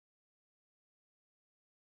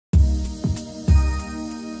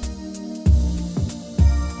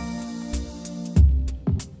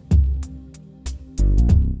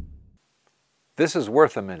This is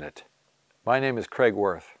Worth a Minute. My name is Craig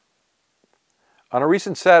Werth. On a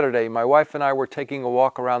recent Saturday, my wife and I were taking a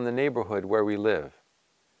walk around the neighborhood where we live.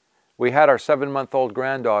 We had our 7-month-old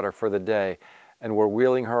granddaughter for the day and were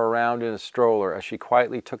wheeling her around in a stroller as she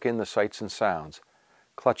quietly took in the sights and sounds,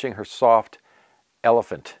 clutching her soft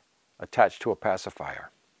elephant attached to a pacifier.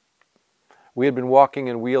 We had been walking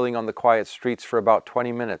and wheeling on the quiet streets for about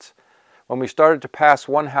 20 minutes when we started to pass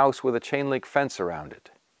one house with a chain-link fence around it.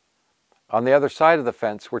 On the other side of the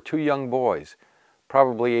fence were 2 young boys,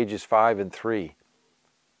 probably ages 5 and 3.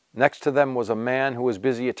 Next to them was a man who was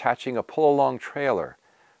busy attaching a pull-along trailer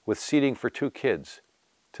with seating for 2 kids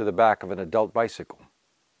to the back of an adult bicycle.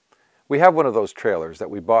 We have one of those trailers that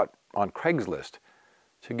we bought on Craigslist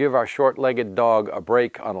to give our short-legged dog a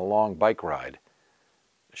break on a long bike ride.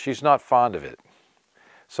 She's not fond of it,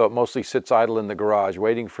 so it mostly sits idle in the garage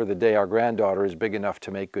waiting for the day our granddaughter is big enough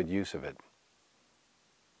to make good use of it.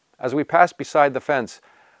 As we passed beside the fence,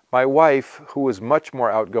 my wife, who is much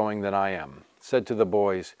more outgoing than I am, said to the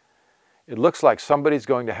boys, "It looks like somebody's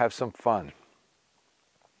going to have some fun."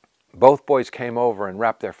 Both boys came over and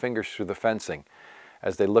wrapped their fingers through the fencing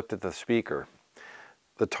as they looked at the speaker.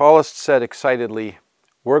 The tallest said excitedly,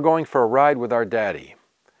 "We're going for a ride with our daddy.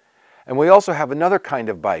 And we also have another kind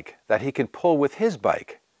of bike that he can pull with his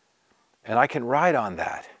bike. And I can ride on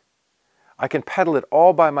that. I can pedal it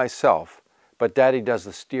all by myself, but Daddy does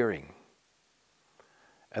the steering."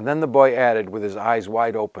 And then the boy added with his eyes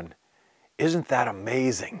wide open, "Isn't that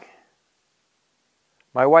amazing?"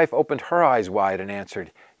 My wife opened her eyes wide and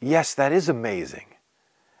answered, "Yes, that is amazing."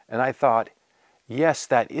 And I thought, yes,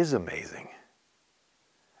 that is amazing.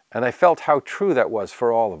 And I felt how true that was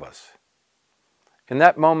for all of us. In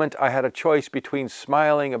that moment, I had a choice between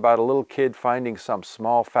smiling about a little kid finding some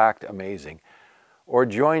small fact amazing, or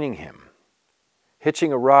joining him,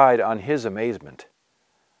 hitching a ride on his amazement.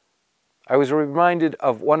 I was reminded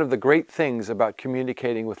of one of the great things about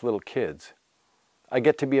communicating with little kids. I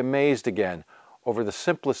get to be amazed again over the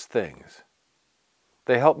simplest things.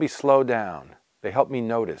 They help me slow down. They help me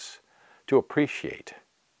notice, to appreciate.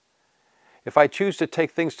 If I choose to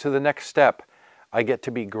take things to the next step, I get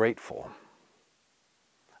to be grateful.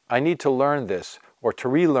 I need to learn this or to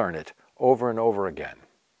relearn it over and over again.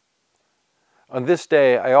 On this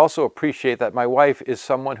day, I also appreciate that my wife is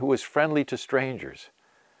someone who is friendly to strangers,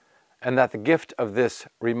 and that the gift of this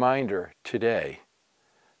reminder today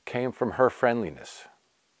came from her friendliness.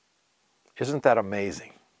 Isn't that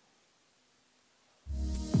amazing?